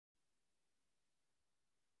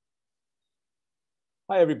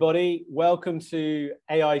Hi, everybody. Welcome to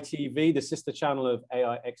AI TV, the sister channel of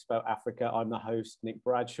AI Expo Africa. I'm the host, Nick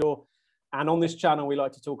Bradshaw. And on this channel, we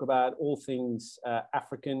like to talk about all things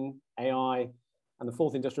African, AI, and the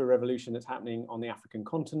fourth industrial revolution that's happening on the African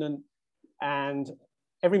continent. And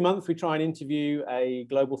every month, we try and interview a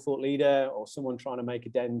global thought leader or someone trying to make a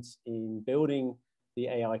dent in building the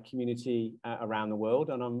AI community around the world.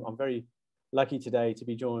 And I'm very lucky today to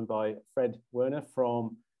be joined by Fred Werner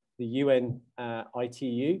from the UN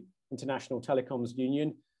ITU, International Telecoms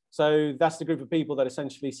Union. So that's the group of people that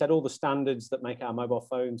essentially set all the standards that make our mobile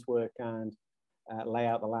phones work and lay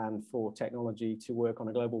out the land for technology to work on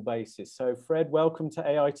a global basis. So Fred, welcome to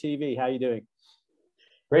AI TV. How are you doing?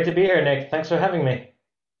 Great to be here, Nick. Thanks for having me.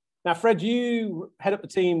 Now, Fred, you head up the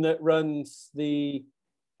team that runs the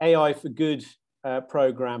AI4Good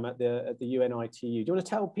program at the UN ITU. Do you want to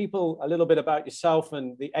tell people a little bit about yourself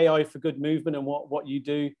and the AI4Good movement and what you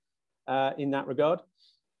do in that regard?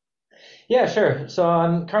 Yeah, sure. So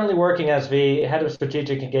I'm currently working as the head of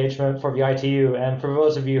strategic engagement for the ITU. And for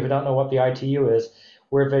those of you who don't know what the ITU is,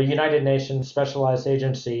 we're the United Nations Specialized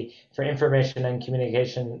Agency for Information and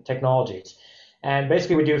Communication Technologies. And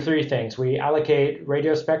basically we do three things. We allocate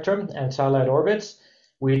radio spectrum and satellite orbits.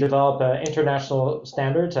 We develop international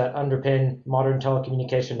standards that underpin modern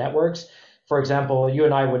telecommunication networks. For example, you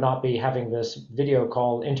and I would not be having this video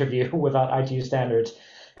call interview without ITU standards.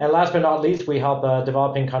 And last but not least, we help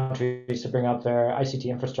developing countries to bring up their ICT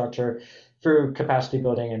infrastructure through capacity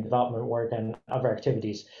building and development work and other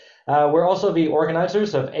activities. We're also the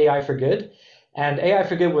organizers of AI4Good. And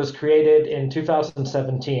AI4Good was created in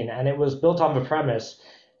 2017, and it was built on the premise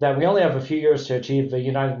that we only have a few years to achieve the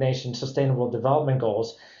United Nations Sustainable Development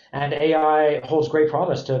Goals. And AI holds great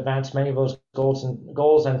promise to advance many of those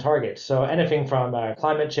goals and targets. So anything from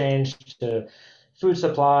climate change to food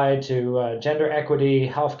supply to gender equity,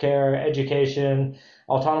 healthcare, education,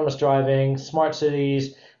 autonomous driving, smart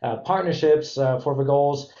cities, partnerships for the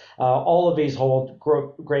goals. All of these hold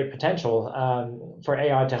great potential for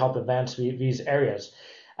AI to help advance these areas.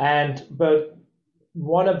 But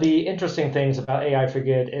one of the interesting things about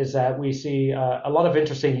AI4Good is that we see a lot of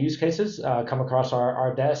interesting use cases come across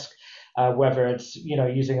our desk. Whether it's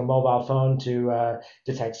using a mobile phone to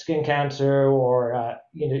detect skin cancer, or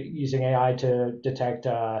using AI to detect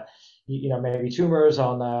maybe tumors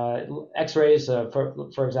on X-rays,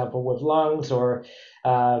 for example, with lungs, or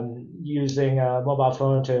using a mobile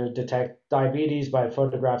phone to detect diabetes by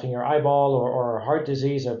photographing your eyeball, or heart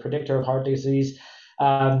disease, a predictor of heart disease.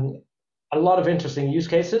 A lot of interesting use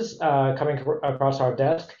cases coming across our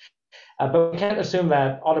desk. But we can't assume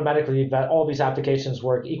that automatically that all these applications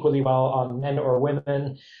work equally well on men or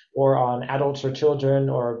women, or on adults or children,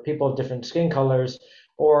 or people of different skin colors,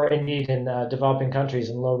 or indeed in developing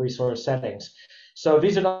countries in low resource settings. So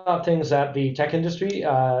these are not things that the tech industry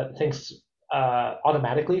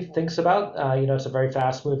automatically thinks about. It's a very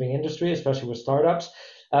fast moving industry, especially with startups.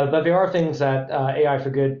 But there are things that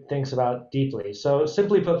AI4Good thinks about deeply. So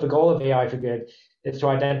simply put, the goal of AI4Good is to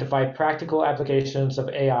identify practical applications of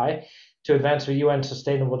AI to advance the UN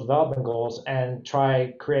Sustainable Development Goals and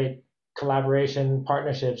create collaboration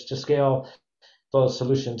partnerships to scale those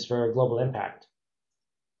solutions for global impact.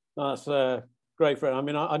 That's great, Fred. I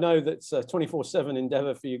mean, I know that's a 24/7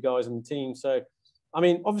 endeavor for you guys and the team. So, I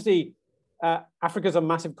mean, obviously, Africa's a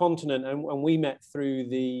massive continent, and we met through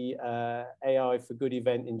the AI4Good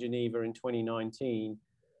event in Geneva in 2019.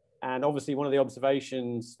 And obviously, one of the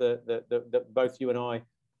observations that both you and I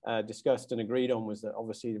discussed and agreed on was that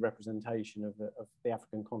obviously the representation of the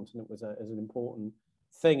African continent was an important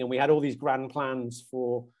thing. And we had all these grand plans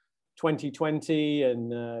for 2020,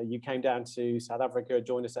 and you came down to South Africa,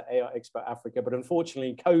 joined us at AI Expo Africa. But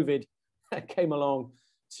unfortunately, COVID came along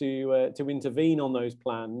to intervene on those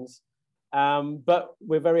plans. But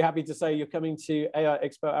we're very happy to say you're coming to AI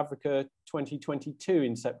Expo Africa 2022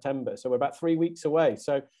 in September. So we're about 3 weeks away.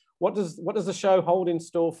 So what does the show hold in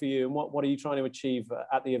store for you, and what are you trying to achieve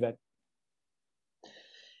at the event?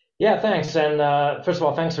 Yeah, thanks. And first of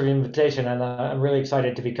all, thanks for the invitation. And I'm really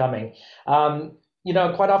excited to be coming.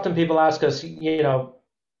 Quite often people ask us,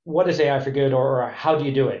 what is AI4Good, or how do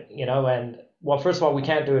you do it? And well, first of all, we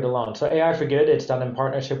can't do it alone. So AI4Good, it's done in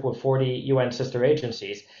partnership with 40 UN sister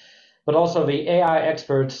agencies. But also the AI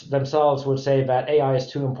experts themselves would say that AI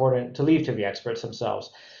is too important to leave to the experts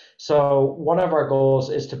themselves. So one of our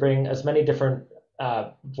goals is to bring as many different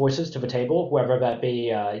voices to the table, whether that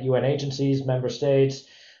be UN agencies, member states,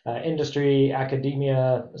 industry,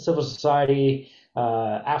 academia, civil society,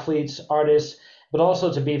 athletes, artists, but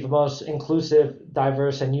also to be the most inclusive,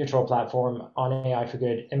 diverse, and neutral platform on AI for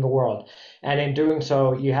Good in the world. And in doing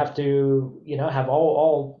so, you have to, have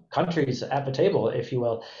all countries at the table, if you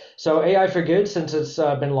will. So AI for Good, since it's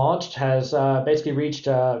been launched, has basically reached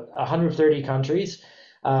 130 countries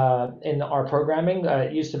in our programming.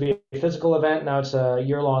 It used to be a physical event, now it's a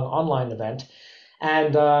year-long online event.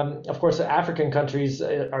 And of course, African countries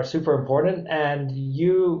are super important. And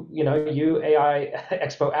you AI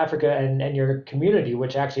Expo Africa and your community,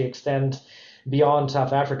 which actually extends beyond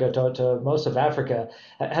South Africa to most of Africa,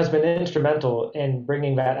 has been instrumental in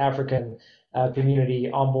bringing that African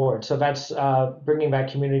community on board. So that's bringing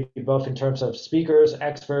that community both in terms of speakers,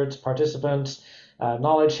 experts, participants,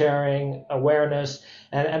 knowledge sharing, awareness.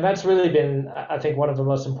 And that's really been, I think, one of the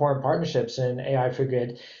most important partnerships in AI for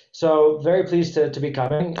Good. So very pleased to be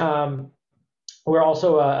coming. We're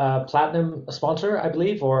also a platinum sponsor, I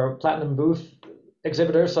believe, or platinum booth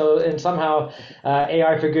exhibitor. So and somehow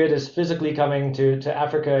AI for Good is physically coming to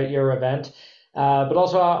Africa, your event. But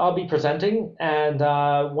also I'll be presenting. And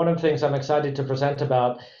one of the things I'm excited to present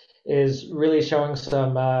about is really showing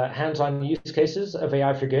some hands-on use cases of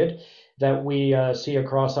AI for Good that we see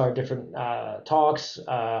across our different talks,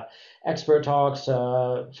 expert talks,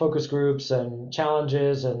 focus groups, and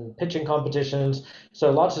challenges, and pitching competitions.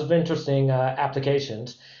 So lots of interesting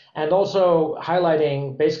applications. And also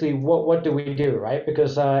highlighting basically what do we do, right?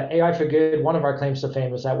 Because AI for Good, one of our claims to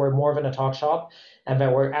fame is that we're more than a talk shop and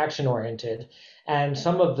that we're action-oriented. And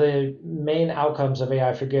some of the main outcomes of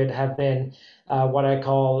AI for Good have been what I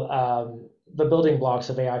call the building blocks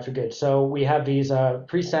of AI for Good. So we have these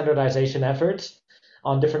pre-standardization efforts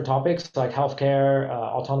on different topics like healthcare,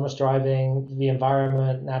 autonomous driving, the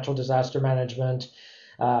environment, natural disaster management,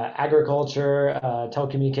 agriculture,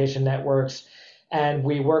 telecommunication networks. And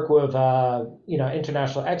we work with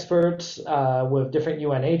international experts, with different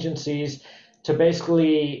UN agencies to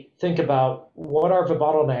basically think about what are the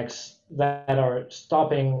bottlenecks that are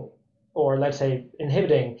stopping or let's say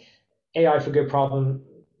inhibiting AI for Good problem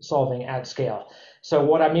solving at scale. So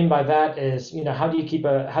what I mean by that is, how do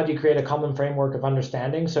you create a common framework of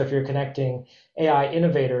understanding? So if you're connecting AI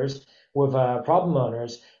innovators with problem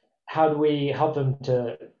owners, how do we help them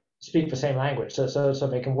to speak the same language so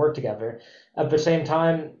they can work together? At the same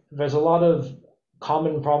time, there's a lot of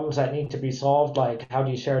common problems that need to be solved, like how do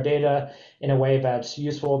you share data in a way that's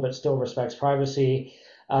useful but still respects privacy?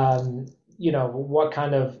 What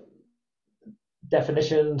kind of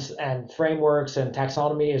definitions and frameworks and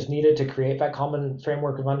taxonomy is needed to create that common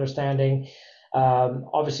framework of understanding.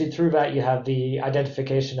 Obviously, through that, you have the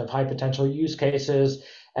identification of high potential use cases,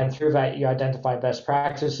 and through that, you identify best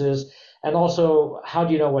practices. And also, how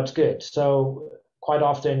do you know what's good? So quite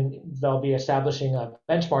often, they'll be establishing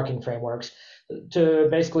benchmarking frameworks to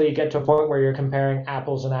basically get to a point where you're comparing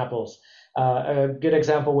apples and apples. A good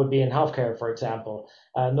example would be in healthcare, for example.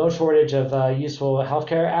 No shortage of useful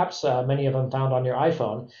healthcare apps, many of them found on your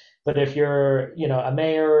iPhone. But if you're, a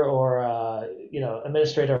mayor or,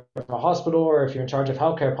 administrator of a hospital, or if you're in charge of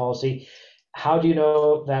healthcare policy, how do you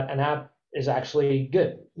know that an app is actually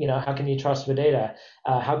good? How can you trust the data?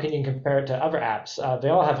 How can you compare it to other apps? They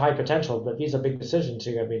all have high potential, but these are big decisions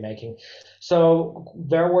you're going to be making. So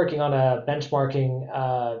they're working on a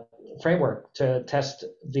benchmarking framework to test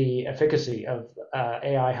the efficacy of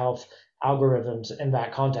AI health algorithms in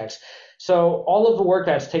that context. So all of the work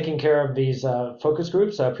that's taking care of these focus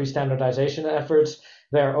groups, pre-standardization efforts,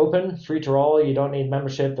 they're open, free to all. You don't need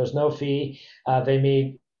membership. There's no fee. They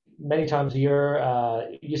meet many times a year.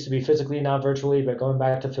 It used to be physically, now virtually, but going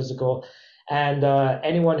back to physical. And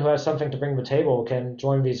anyone who has something to bring to the table can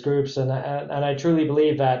join these groups. And I truly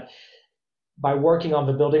believe that by working on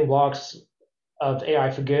the building blocks of AI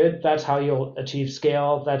for Good, that's how you'll achieve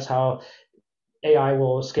scale. That's how AI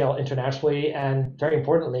will scale internationally. And very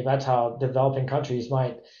importantly, that's how developing countries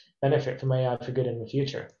might benefit from AI for Good in the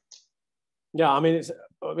future. Yeah,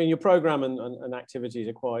 your program and activities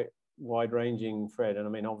are quite wide-ranging, Fred. And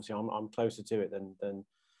obviously I'm closer to it than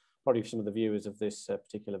probably some of the viewers of this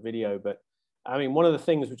particular video. But one of the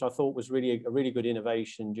things which I thought was really a really good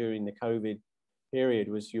innovation during the COVID period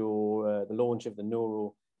was the launch of the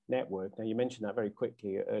neural network. Now, you mentioned that very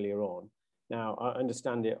quickly earlier on. Now, I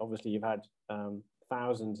understand it. Obviously, you've had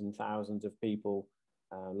thousands and thousands of people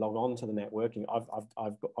log on to the networking.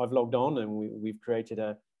 I've logged on, and we've created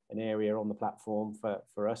an area on the platform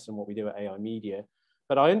for us and what we do at AI Media.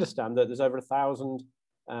 But I understand that there's over 1,000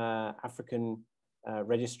 African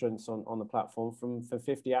registrants on the platform from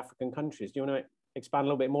 50 African countries. Do you want to expand a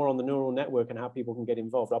little bit more on the neural network and how people can get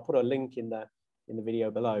involved? I'll put a link in the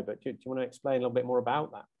video below, but do you want to explain a little bit more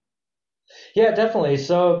about that? Yeah, definitely.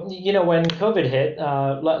 So, when COVID hit,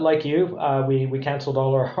 like you, we canceled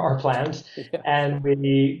all our plans Yeah. and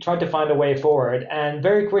we tried to find a way forward. And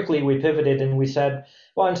very quickly we pivoted and we said,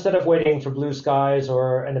 well, instead of waiting for blue skies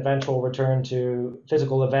or an eventual return to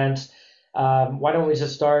physical events, why don't we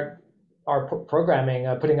just start our programming,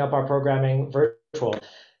 putting up our programming virtual?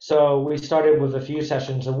 So we started with a few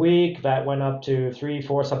sessions a week that went up to 3,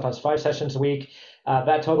 4, sometimes 5 sessions a week.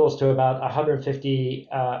 That totals to about 150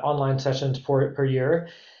 online sessions per year.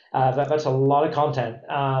 That's a lot of content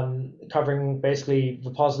covering basically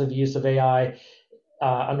the positive use of AI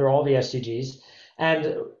under all the SDGs.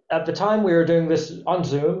 And at the time, we were doing this on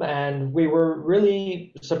Zoom, and we were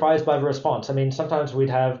really surprised by the response. I mean, sometimes we'd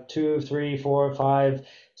have 2, 3, 4, 5,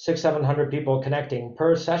 6, 700 people connecting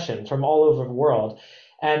per session from all over the world.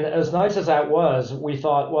 And as nice as that was, we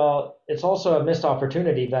thought, well, it's also a missed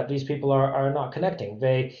opportunity that these people are not connecting.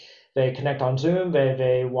 They connect on Zoom,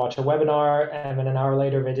 they watch a webinar, and then an hour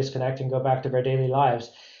later they disconnect and go back to their daily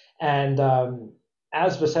lives. And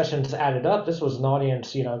as the sessions added up, this was an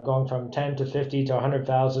audience, going from 10 to 50 to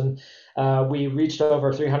 100,000. We reached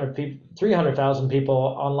over 300,000 people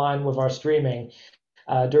online with our streaming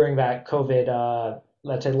during that COVID,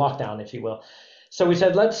 let's say, lockdown, if you will. So we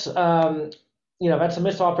said, that's a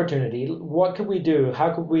missed opportunity. What could we do?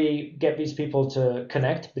 How could we get these people to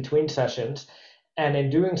connect between sessions? And in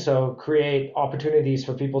doing so, create opportunities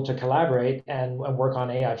for people to collaborate and work on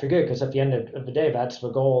AI for good. Because at the end of the day, that's the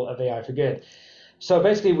goal of AI for good. So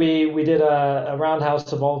basically, we did a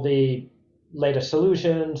roundhouse of all the latest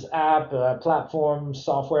solutions, app, platform,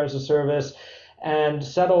 software as a service, and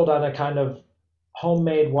settled on a kind of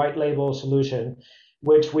homemade white label solution,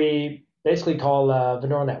 which we basically call the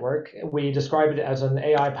neural network. We describe it as an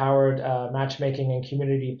AI-powered matchmaking and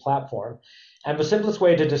community platform. And the simplest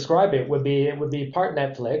way to describe it would be part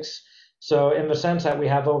Netflix. So in the sense that we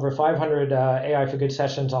have over 500 AI for Good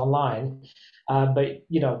sessions online, but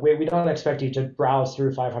we don't expect you to browse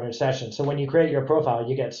through 500 sessions. So when you create your profile,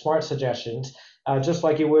 you get smart suggestions, just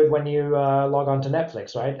like you would when you log on to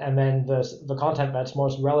Netflix, right? And then the content that's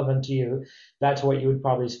most relevant to you, that's what you would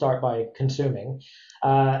probably start by consuming.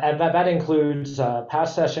 And that includes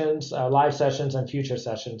past sessions, live sessions, and future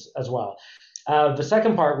sessions as well. The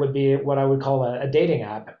second part would be what I would call a dating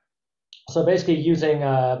app. So basically using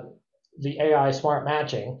the AI smart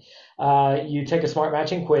matching, you take a smart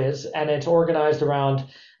matching quiz and it's organized around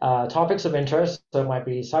topics of interest. So it might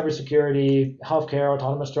be cybersecurity, healthcare,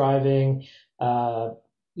 autonomous driving,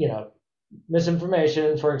 you know,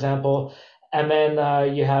 misinformation, for example. And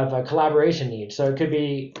then you have a collaboration needs. So it could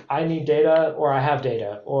be I need data or I have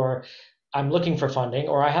data, or I'm looking for funding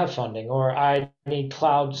or I have funding, or I need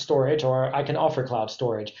cloud storage or I can offer cloud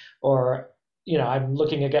storage, or I'm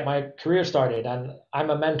looking to get my career started and I'm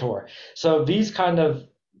a mentor. So these kind of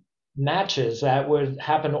matches that would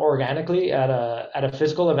happen organically at a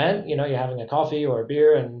physical event, you're having a coffee or a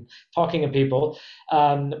beer and talking to people.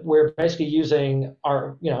 We're basically using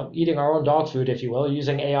our, eating our own dog food, if you will,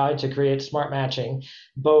 using AI to create smart matching,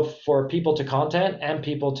 both for people to content and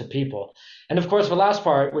people to people. And of course, the last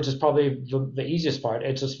part, which is probably the easiest part,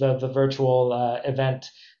 it's just the virtual event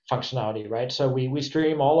functionality, right? So we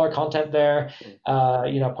stream all our content there.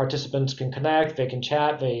 Participants can connect, they can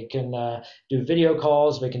chat, they can do video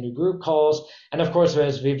calls, they can do group calls, and of course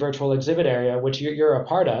there's the virtual exhibit area, which you're a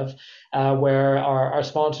part of, where our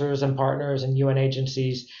sponsors and partners and UN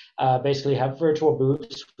agencies basically have virtual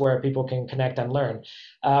booths where people can connect and learn.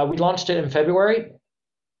 We launched it in February.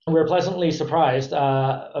 We were pleasantly surprised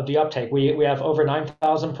of the uptake. We have over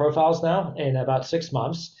 9,000 profiles now in about 6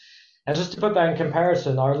 months. And just to put that in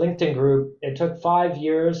comparison, our LinkedIn group, it took 5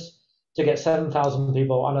 years to get 7,000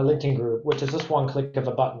 people on a LinkedIn group, which is just one click of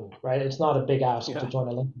a button, right? It's not a big ask to join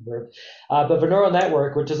a LinkedIn group. But the neural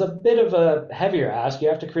network, which is a bit of a heavier ask, you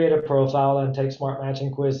have to create a profile and take smart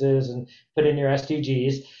matching quizzes and put in your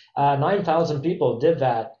SDGs. 9,000 people did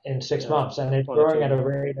that in 6 months, and it's growing at a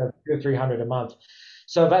rate of 200 or 300 a month.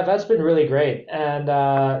 So that's been really great.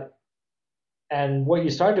 And what you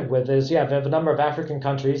started with is, we have a number of African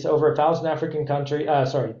countries, over 1,000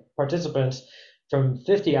 participants from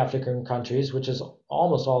 50 African countries, which is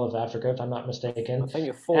almost all of Africa, if I'm not mistaken. I think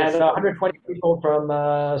you're and 120 people from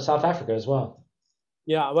South Africa as well.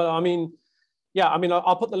 Yeah, well,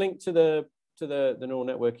 I'll put the link to the neural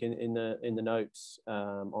network in the notes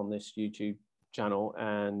on this YouTube channel,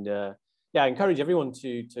 and I encourage everyone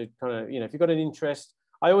to kind of, if you've got an interest.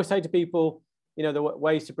 I always say to people, the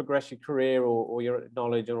ways to progress your career or your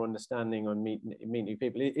knowledge or understanding or meet new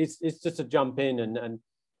people, it's just to jump in and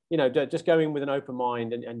just go in with an open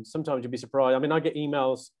mind, and sometimes you'll be surprised. I mean, I get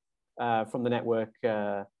emails from the network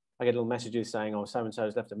I get little messages saying, oh, so-and-so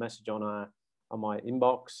has left a message on my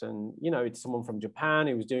inbox. And, you know, it's someone from Japan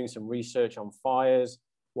who was doing some research on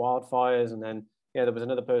wildfires. And then, yeah, there was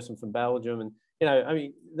another person from Belgium. And, you know, I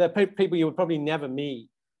mean, they're people you would probably never meet.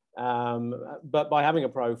 But by having a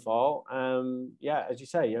profile, yeah, as you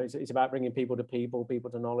say, you know, it's about bringing people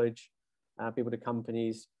to knowledge, people to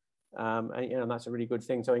companies. And, you know, and that's a really good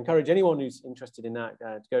thing. So I encourage anyone who's interested in that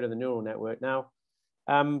to go to the neural network. Now,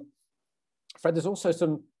 Fred, there's also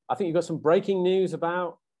I think you've got some breaking news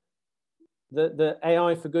about the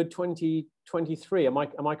AI for Good 2023. Am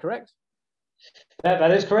I correct?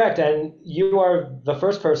 That is correct. And you are the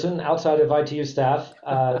first person outside of ITU staff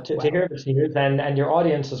to hear this news, and your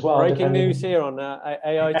audience as well. Breaking news here on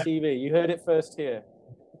AI TV. You heard it first here.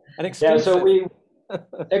 An exclusive. Yeah,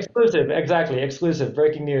 so exclusive,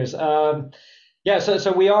 breaking news. Yeah,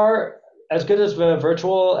 so we are, as good as the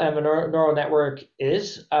virtual and the neural network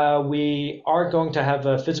is, we are going to have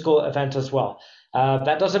a physical event as well.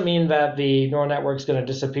 That doesn't mean that the neural network is going to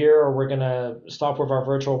disappear or we're going to stop with our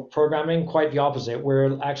virtual programming. Quite the opposite.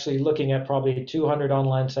 We're actually looking at probably 200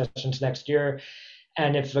 online sessions next year.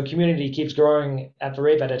 And if the community keeps growing at the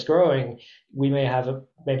rate that it's growing, we may have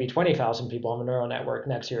maybe 20,000 people on the neural network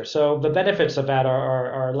next year. So the benefits of that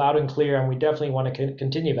are loud and clear, and we definitely want to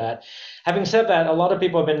continue that. Having said that, a lot of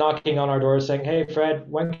people have been knocking on our doors saying, hey, Fred,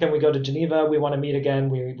 when can we go to Geneva? We want to meet again.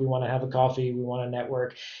 We want to have a coffee. We want to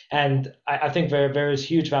network. And I think there is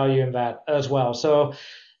huge value in that as well. So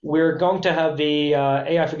we're going to have the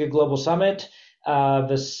AI for Good Global Summit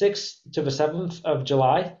the 6th to the 7th of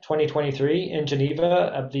July, 2023 in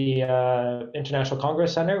Geneva at the International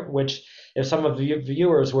Congress Center, which if some of the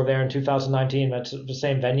viewers were there in 2019, that's the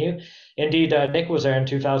same venue. Indeed, Nick was there in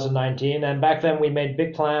 2019. And back then we made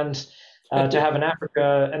big plans to have an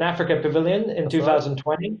Africa pavilion in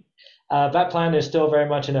 2020. Right. That plan is still very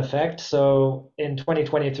much in effect. So in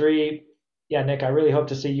 2023, yeah, Nick, I really hope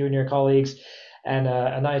to see you and your colleagues and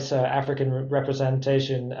a nice African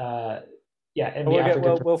representation. Yeah,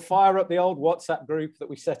 we'll fire up the old WhatsApp group that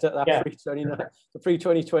we set up the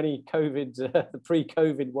pre-2020 COVID, the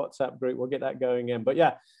pre-COVID WhatsApp group. We'll get that going again. But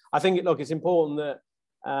yeah, I think it's important that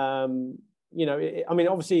you know, I mean,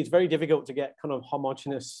 obviously it's very difficult to get kind of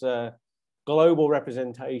homogenous global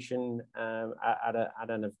representation at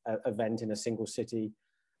an event in a single city.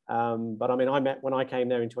 But I mean, when I came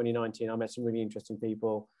there in 2019, I met some really interesting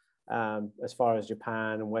people as far as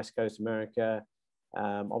Japan and West Coast America.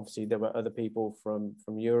 Obviously, there were other people from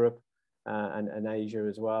Europe and Asia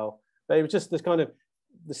as well. But it was just this kind of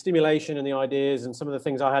the stimulation and the ideas and some of the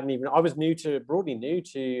things I was broadly new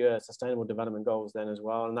to sustainable development goals then as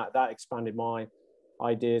well. And that expanded my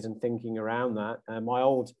ideas and thinking around that. My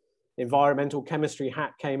old environmental chemistry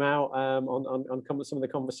hat came out on some of the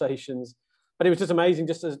conversations. But it was just amazing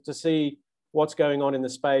just to see what's going on in the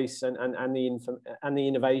space and the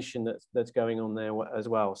innovation that's going on there as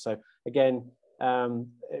well. So again,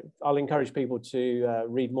 I'll encourage people to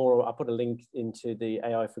read more. I'll put a link into the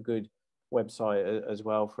AI for Good website as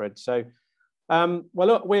well, Fred. So, well,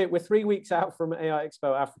 look, we're 3 weeks out from AI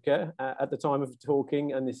Expo Africa at the time of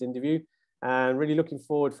talking and this interview, and really looking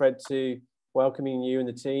forward, Fred, to welcoming you and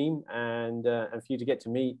the team, and for you to get to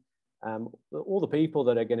meet all the people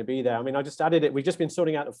that are going to be there. I mean, I just added it. We've just been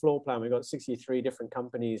sorting out the floor plan. We've got 63 different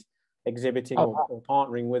companies exhibiting or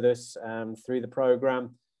partnering with us through the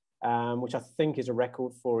program. Which I think is a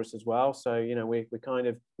record for us as well. So, you know, we're kind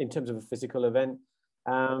of in terms of a physical event,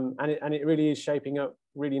 and it really is shaping up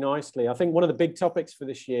really nicely. I think one of the big topics for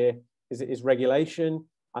this year is regulation.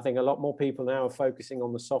 I think a lot more people now are focusing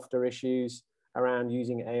on the softer issues around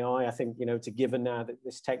using AI. I think, you know, it's a given now that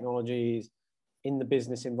this technology is in the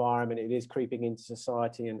business environment, it is creeping into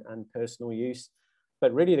society and personal use.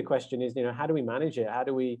 But really the question is, you know, how do we manage it? How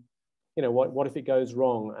do we, you know, what if it goes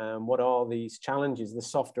wrong? What are these challenges? The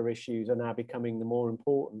softer issues are now becoming the more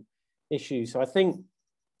important issues. So I think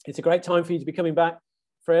it's a great time for you to be coming back,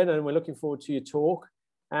 Fred, and we're looking forward to your talk.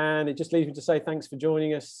 And it just leaves me to say thanks for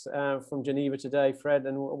joining us from Geneva today, Fred,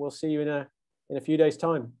 and we'll see you in a few days'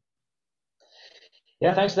 time.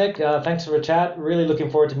 Yeah, thanks, Nick. Thanks for the chat. Really looking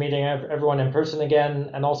forward to meeting everyone in person again,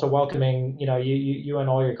 and also welcoming, you know, you and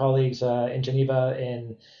all your colleagues in Geneva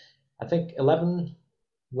in, I think, 11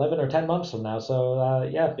 or 10 months from now. So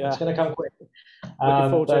yeah, it's going to come quick. Looking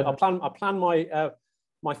forward to it. I plan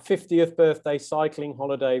my 50th birthday cycling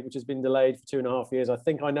holiday, which has been delayed for 2.5 years. I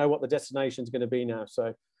think I know what the destination is going to be now.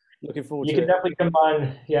 So looking forward to it. You can definitely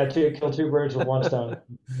combine, kill two birds with one stone.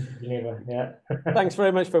 Geneva, yeah. Thanks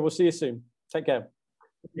very much, Fred. We'll see you soon. Take care.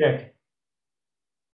 Yeah.